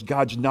 God knows.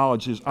 God's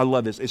knowledge is, I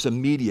love this, it's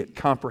immediate,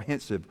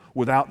 comprehensive,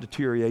 without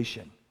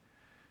deterioration.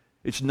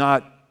 It's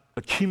not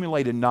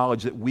accumulated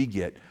knowledge that we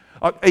get.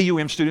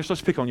 AUM students,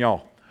 let's pick on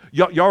y'all.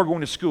 Y'all are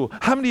going to school.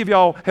 How many of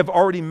y'all have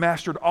already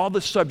mastered all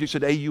the subjects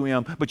at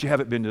AUM, but you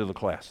haven't been to the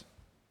class?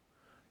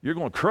 You're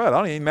going, crud, I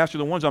don't even master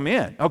the ones I'm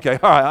in. Okay,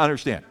 all right, I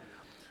understand.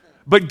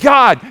 But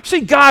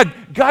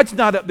God's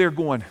not up there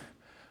going,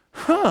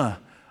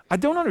 I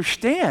don't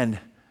understand.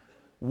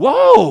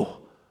 Whoa!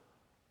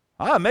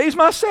 I amaze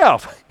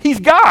myself. He's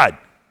God.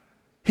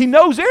 He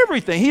knows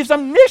everything. He's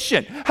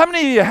omniscient. How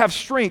many of you have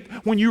strength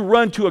when you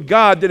run to a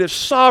God that is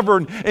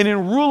sovereign and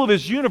in rule of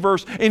His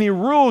universe, and He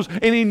rules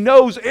and He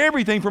knows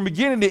everything from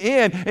beginning to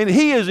end, and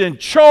He is in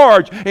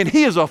charge and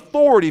He is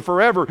authority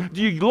forever?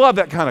 Do you love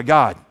that kind of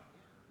God?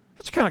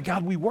 That's the kind of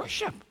God we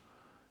worship.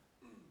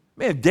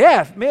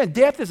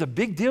 Death is a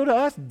big deal to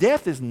us.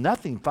 Death is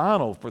nothing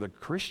final for the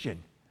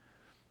Christian.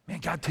 Man,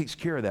 God takes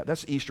care of that.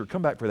 That's Easter.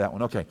 Come back for that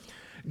one. Okay.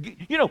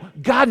 You know,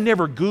 God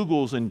never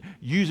Googles and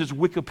uses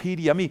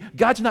Wikipedia. I mean,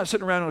 God's not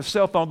sitting around on a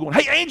cell phone going,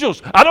 hey,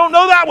 angels, I don't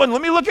know that one.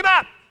 Let me look it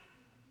up.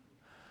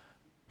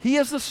 He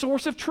is the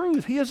source of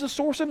truth. He is the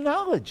source of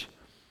knowledge.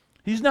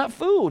 He's not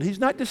fooled. He's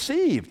not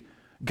deceived.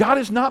 God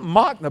is not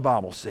mocked, the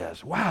Bible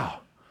says. Wow.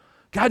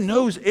 God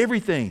knows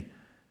everything.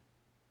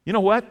 You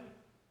know what?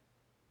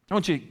 I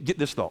want you to get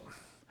this thought.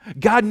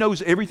 God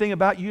knows everything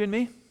about you and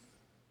me.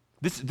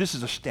 This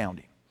is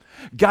astounding.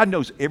 God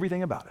knows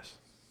everything about us.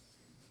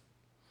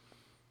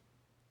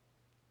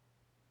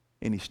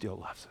 And He still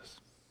loves us.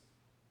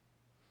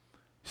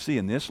 See,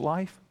 in this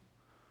life,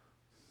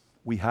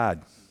 we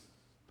hide.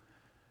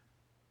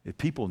 If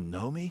people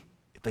know me,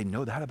 if they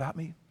know that about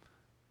me,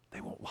 they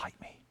won't like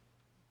me.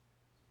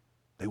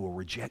 They will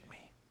reject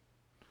me.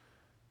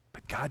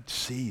 But God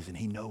sees and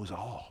He knows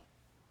all.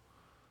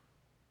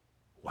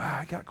 Wow,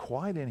 I got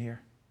quiet in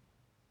here.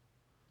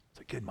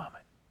 It's a good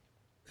moment.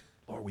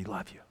 Lord, we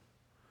love you.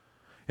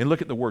 And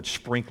look at the word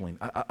sprinkling.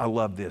 I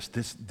love this.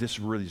 This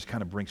really just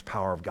kind of brings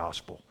power of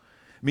gospel.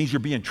 It means you're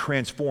being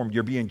transformed.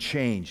 You're being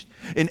changed.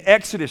 In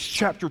Exodus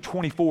chapter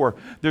 24,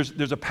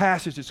 there's a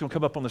passage that's going to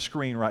come up on the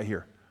screen right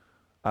here,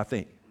 I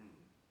think.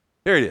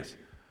 There it is.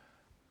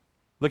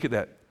 Look at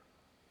that.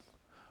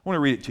 I want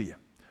to read it to you.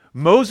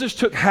 Moses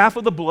took half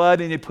of the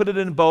blood and he put it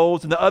in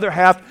bowls, and the other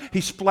half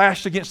he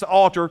splashed against the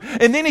altar.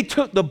 And then he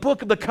took the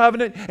book of the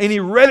covenant and he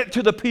read it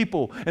to the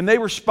people. And they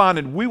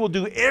responded, we will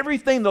do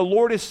everything the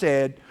Lord has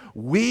said.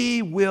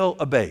 We will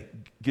obey.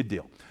 Good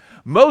deal.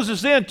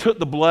 Moses then took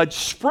the blood,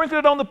 sprinkled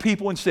it on the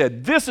people, and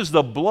said, this is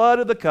the blood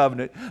of the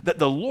covenant that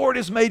the Lord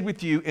has made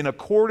with you in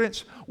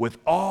accordance with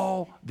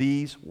all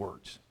these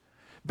words.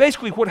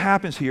 Basically, what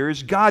happens here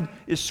is God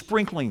is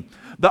sprinkling.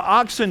 The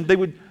oxen, they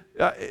would,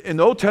 in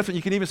the Old Testament,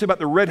 you can even say about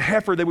the red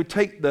heifer, they would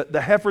take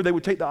the heifer, they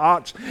would take the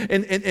ox,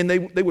 and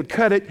they would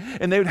cut it,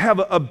 and they would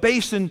have a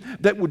basin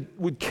that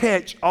would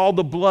catch all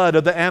the blood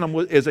of the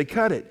animal as they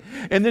cut it.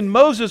 And then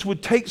Moses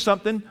would take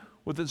something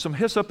with some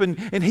hyssop,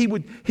 and he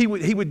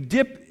would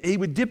dip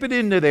it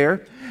into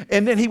there,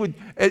 and then he would,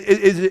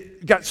 as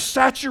it got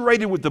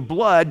saturated with the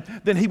blood,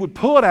 then he would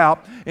pull it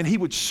out and he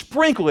would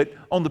sprinkle it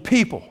on the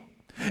people.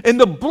 And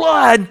the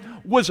blood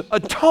was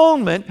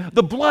atonement.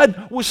 The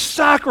blood was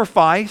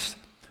sacrifice,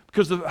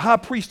 because the high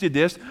priest did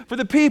this for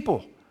the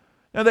people.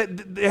 Now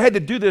they had to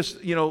do this,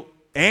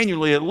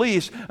 annually at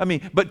least.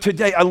 But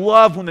today I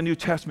love when the New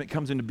Testament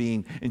comes into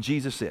being, and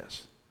Jesus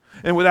says,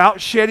 and without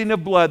shedding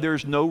of blood, there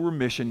is no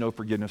remission, no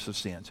forgiveness of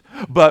sins.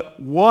 But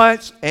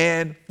once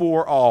and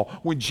for all,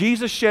 when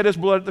Jesus shed His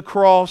blood at the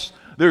cross,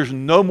 there's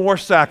no more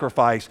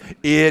sacrifice.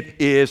 It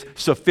is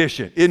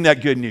sufficient. Isn't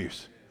that good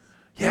news?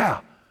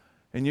 Yeah.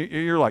 And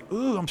you're like,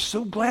 ooh, I'm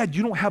so glad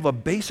you don't have a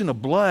basin of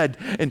blood.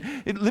 And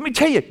let me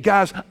tell you,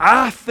 guys,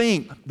 I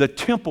think the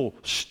temple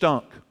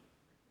stunk.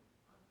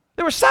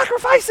 There were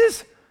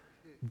sacrifices.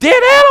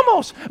 Dead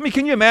animals.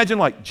 Can you imagine,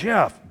 like,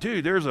 Jeff,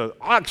 dude, there's an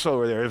ox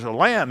over there, there's a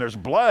lamb, there's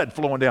blood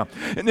flowing down.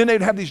 And then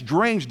they'd have these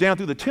drains down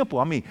through the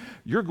temple.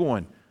 You're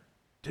going,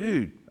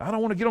 dude, I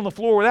don't want to get on the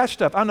floor with that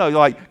stuff. I know,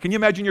 like, can you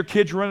imagine your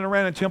kids running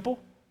around in a temple?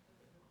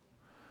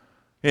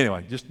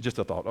 Anyway, just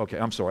a thought. Okay,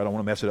 I'm sorry, I don't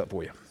want to mess it up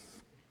for you.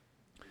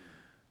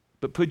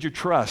 But put your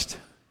trust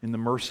in the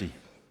mercy,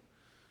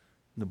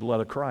 in the blood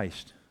of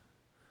Christ.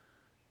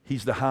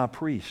 He's the high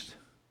priest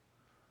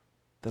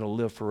that'll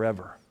live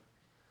forever.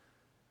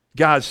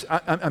 Guys,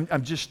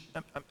 I'm just,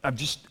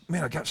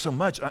 man, I got so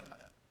much.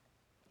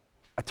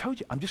 I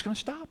told you, I'm just going to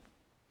stop.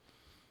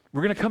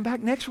 We're going to come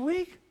back next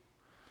week.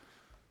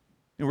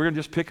 And we're going to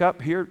just pick up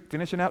here,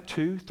 finishing out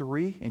 2,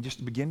 3, and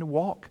just begin to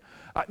walk.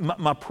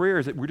 My prayer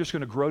is that we're just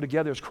going to grow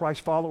together as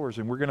Christ followers,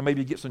 and we're going to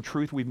maybe get some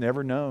truth we've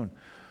never known,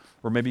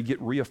 or maybe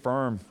get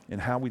reaffirmed in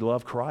how we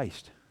love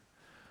Christ.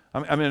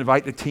 I'm going to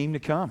invite the team to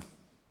come.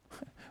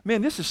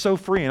 Man, this is so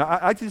freeing.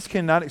 I just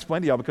cannot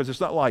explain to y'all, because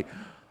it's not like,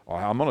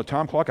 I'm on a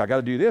time clock, I got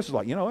to do this. It's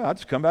like, I'll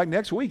just come back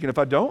next week. And if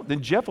I don't,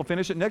 then Jeff will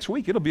finish it next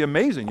week. It'll be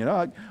amazing.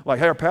 Like,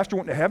 hey, our pastor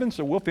went to heaven,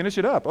 so we'll finish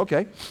it up.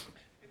 Okay.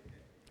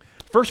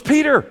 1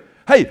 Peter.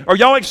 Hey, are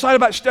y'all excited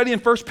about studying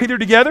 1 Peter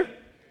together?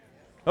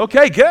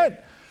 Okay, good.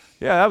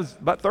 Yeah, that was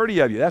about 30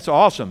 of you. That's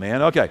awesome,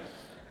 man. Okay.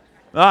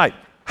 All right.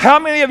 How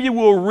many of you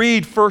will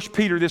read 1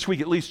 Peter this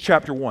week, at least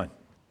chapter 1?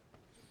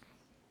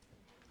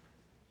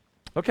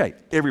 Okay,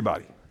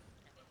 everybody.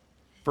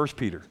 1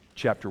 Peter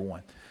chapter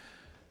 1.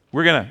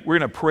 We're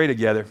gonna pray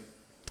together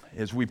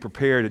as we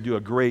prepare to do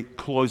a great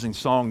closing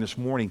song this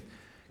morning,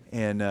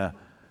 and I'm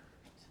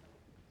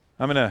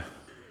gonna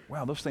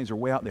Wow, those things are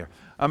way out there.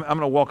 I'm going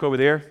to walk over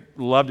there.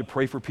 Love to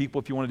pray for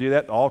people if you want to do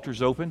that. The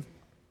altar's open.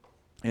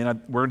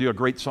 And we're going to do a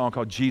great song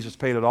called Jesus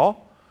Paid It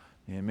All.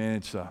 And man,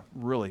 it's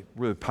really,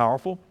 really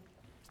powerful.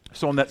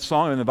 So on that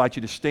song, I'm going to invite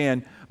you to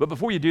stand. But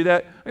before you do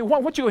that, why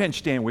don't you go ahead and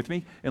stand with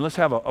me, and let's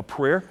have a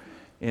prayer.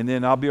 And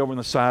then I'll be over on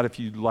the side if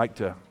you'd like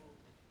to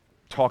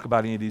talk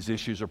about any of these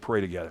issues or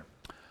pray together.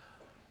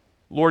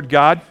 Lord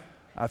God,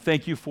 I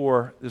thank you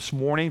for this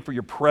morning, for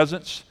your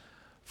presence,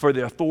 for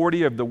the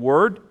authority of the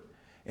word.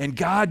 And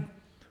God,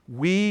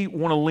 we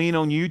want to lean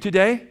on you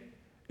today,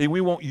 and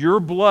we want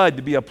your blood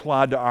to be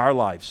applied to our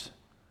lives.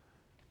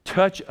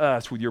 Touch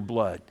us with your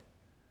blood.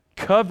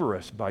 Cover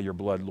us by your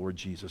blood, Lord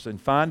Jesus, and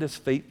find us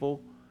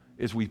faithful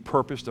as we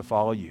purpose to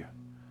follow you.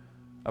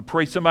 I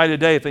pray somebody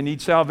today, if they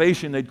need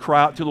salvation, they'd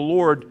cry out to the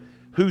Lord.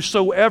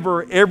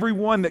 Whosoever,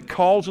 everyone that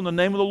calls on the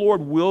name of the Lord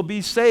will be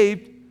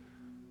saved.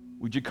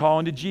 Would you call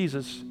into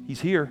Jesus?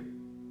 He's here.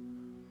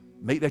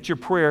 Make that your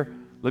prayer.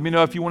 Let me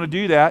know if you want to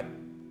do that.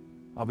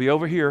 I'll be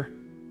over here.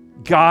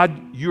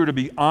 God, you're to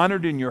be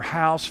honored in your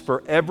house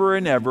forever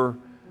and ever.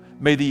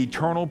 May the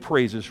eternal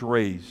praises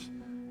raise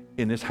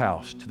in this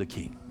house to the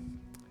King.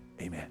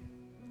 Amen.